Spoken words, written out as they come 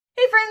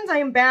friends, I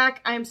am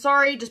back. I am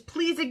sorry, just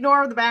please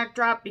ignore the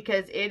backdrop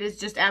because it is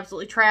just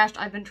absolutely trashed.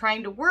 I've been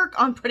trying to work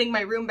on putting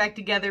my room back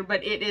together,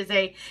 but it's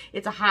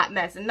a hot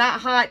mess. And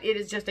not hot, it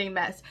is just a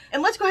mess.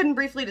 And let's go ahead and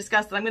briefly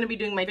discuss that I'm going to be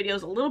doing my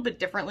videos a little bit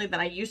differently than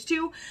I used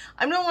to.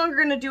 I'm no longer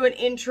going to do an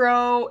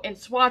intro and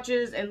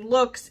swatches and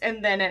looks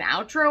and then an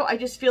outro. I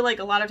just feel like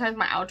a lot of times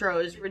my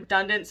outro is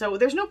redundant, so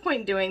there's no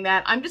point in doing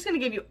that. I'm just going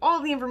to give you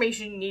all the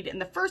information you need in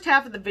the first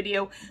half of the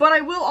video, but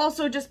I will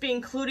also just be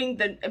including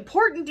the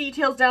important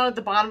details down at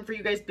the bottom for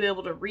you guys to be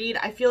able to read.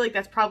 I feel like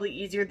that's probably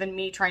easier than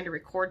me trying to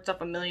record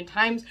stuff a million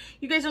times.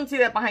 You guys don't see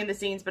that behind the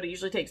scenes, but it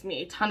usually takes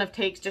me a ton of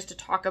takes just to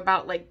talk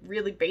about like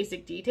really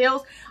basic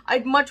details.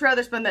 I'd much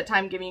rather spend that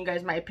time giving you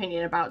guys my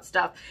opinion about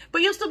stuff,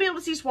 but you'll still be able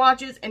to see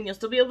swatches and you'll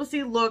still be able to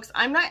see looks.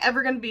 I'm not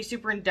ever going to be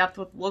super in depth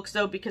with looks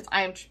though, because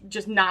I am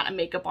just not a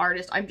makeup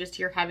artist. I'm just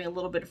here having a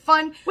little bit of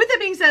fun. With that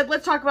being said,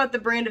 let's talk about the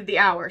brand of the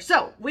hour.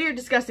 So we are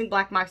discussing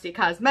Black MOXY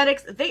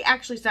Cosmetics. They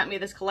actually sent me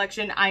this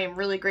collection. I am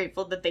really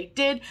grateful that they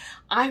did.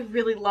 I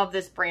really love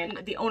this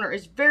brand. The owner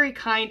is very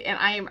kind and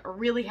I am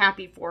really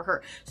happy for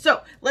her.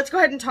 So let's go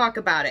ahead and talk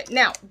about it.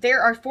 Now,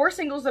 there are 4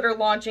 singles that are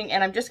launching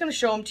and I'm just going to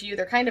show them to you.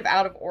 They're kind of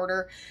out of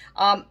order.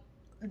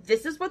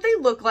 This is what they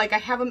look like. I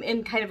have them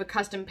in kind of a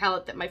custom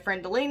palette that my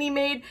friend Delaney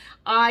made.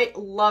 I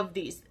love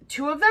these.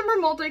 2 of them are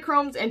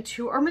multi-chromes and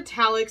 2 are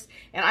metallics,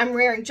 and I'm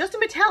wearing just a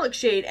metallic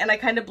shade and I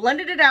kind of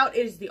blended it out.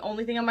 It is the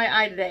only thing on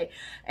my eye today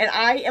and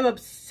I am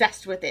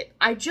obsessed with it.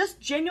 I just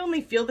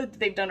genuinely feel that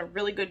they've done a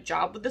really good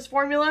job with this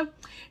formula.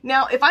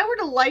 Now, if I were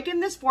to liken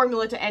this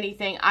formula to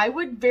anything, I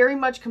would very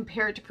much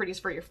compare it to Pretties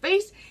for Your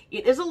Face.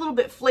 It is a little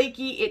bit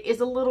flaky, it is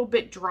a little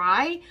bit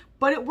dry,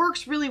 but it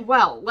works really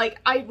well. Like,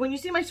 when you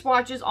see my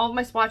swatches, all of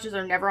my swatches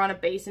are never on a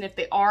base, and if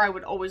they are, I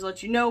would always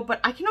let you know,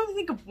 but I can only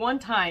think of one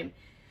time,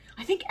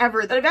 I think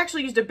ever, that I've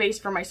actually used a base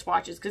for my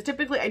swatches, because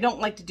typically I don't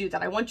like to do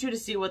that. I want you to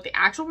see what the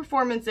actual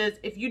performance is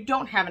if you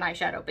don't have an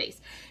eyeshadow base.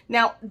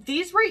 Now,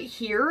 these right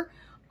here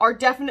are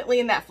definitely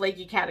in that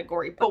flaky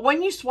category, but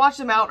when you swatch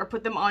them out or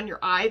put them on your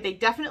eye, they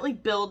definitely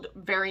build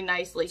very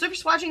nicely. So if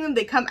you're swatching them,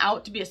 they come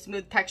out to be a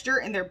smooth texture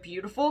and they're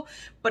beautiful,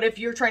 but if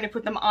you're trying to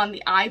put them on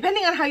the eye,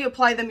 depending on how you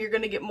apply them, you're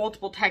going to get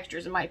multiple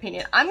textures in my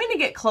opinion. I'm going to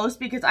get close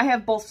because I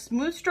have both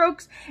smooth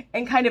strokes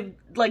and kind of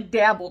like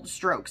dabbled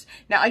strokes.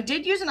 Now, I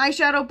did use an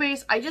eyeshadow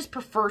base. I just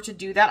prefer to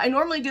do that. I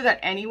normally do that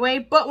anyway,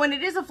 but when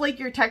it is a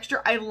flakier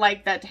texture, I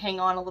like that to hang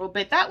on a little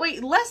bit. That way,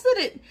 less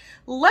that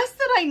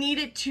I need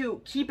it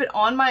to keep it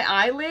on my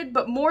eyelid,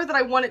 but more that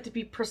I want it to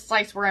be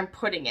precise where I'm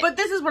putting it. But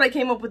this is what I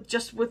came up with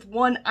just with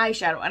one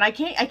eyeshadow, and I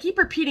keep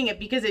repeating it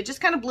because it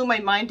just kind of blew my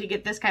mind to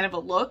get this kind of a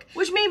look,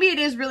 which maybe it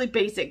is really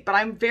basic, but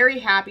I'm very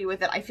happy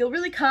with it. I feel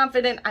really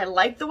confident. I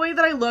like the way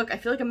that I look. I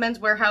feel like a Men's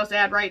Warehouse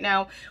ad right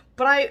now,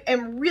 but I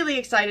am really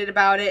excited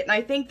about it, and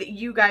I think that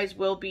you guys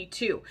will be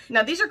too.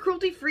 Now, these are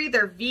cruelty-free,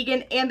 they're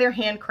vegan, and they're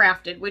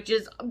handcrafted, which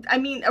is, I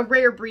mean, a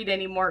rare breed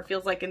anymore, it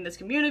feels like, in this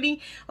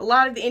community. A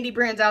lot of the indie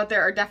brands out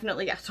there are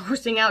definitely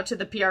sourcing out to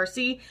the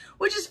PRC,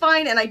 which is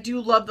fine, and I do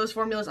love those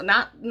formulas.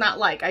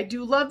 I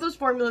do love those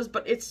formulas,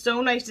 but it's so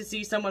nice to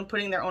see someone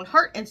putting their own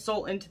heart and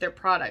soul into their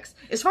products.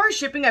 As far as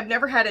shipping, I've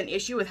never had an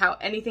issue with how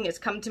anything has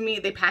come to me.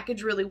 They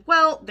package really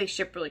well, they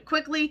ship really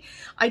quickly.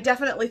 I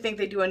definitely think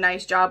they do a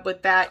nice job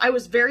with that. I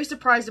was very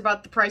surprised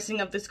about the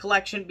pricing of this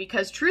collection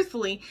because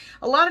truthfully,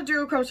 a lot of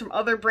duochromes from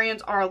other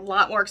brands are a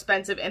lot more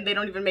expensive and they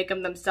don't even make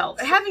them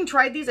themselves. Having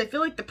tried these, I feel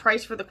like the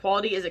price for the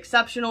quality is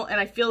exceptional and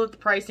I feel that the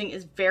pricing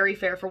is very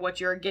fair for what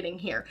you're getting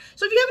here.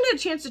 So if you haven't had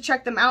a chance to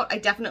check them out, I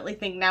definitely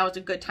think now is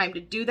a good time to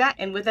do that.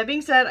 And with that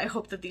being said, I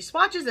hope that these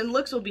swatches and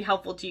looks will be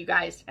helpful to you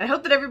guys. And I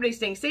hope that everybody's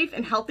staying safe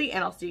and healthy,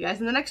 and I'll see you guys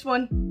in the next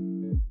one.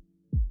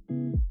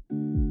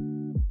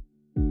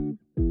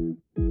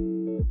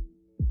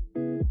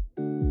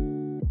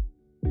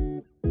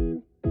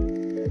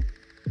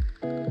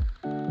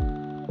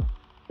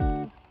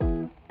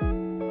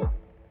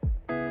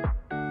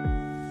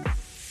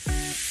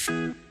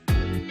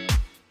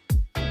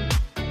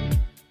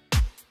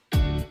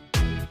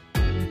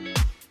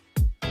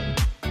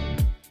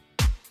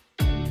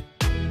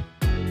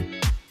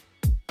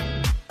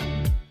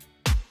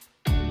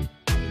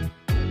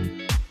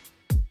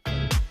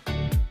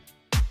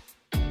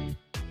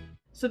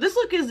 So this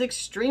look is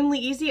extremely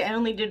easy. I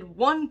only did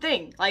one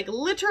thing, like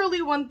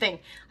literally one thing.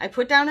 I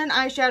put down an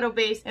eyeshadow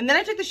base and then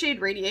I took the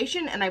shade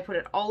Radiation and I put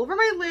it all over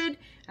my lid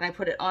and I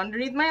put it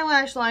underneath my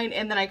lash line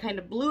and then I kind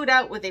of blew it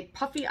out with a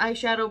puffy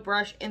eyeshadow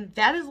brush, and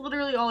that is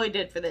literally all I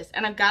did for this.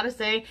 And I've got to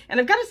say,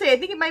 I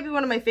think it might be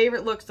one of my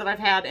favorite looks that I've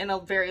had in a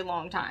very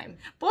long time.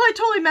 Well, I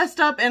totally messed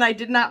up and I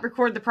did not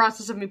record the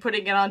process of me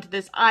putting it onto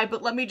this eye,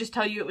 but let me just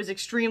tell you, it was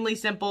extremely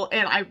simple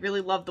and I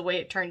really love the way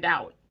it turned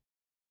out.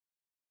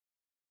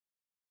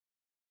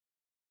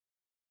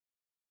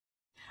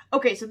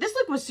 Okay, so this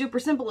look was super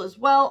simple as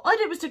well. All I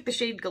did was took the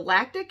shade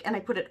Galactic and I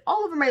put it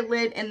all over my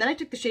lid, and then I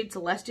took the shade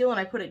Celestial and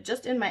I put it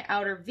just in my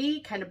outer V,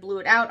 kind of blew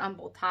it out on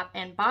both top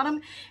and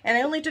bottom. And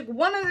I only took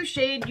one other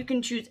shade. You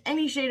can choose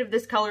any shade of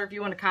this color if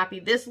you want to copy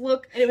this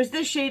look. And it was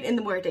this shade in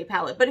the Muerte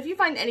palette. But if you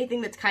find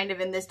anything that's kind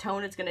of in this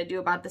tone, it's going to do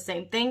about the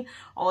same thing.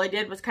 All I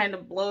did was kind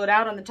of blow it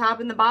out on the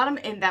top and the bottom,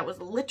 and that was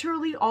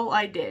literally all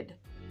I did.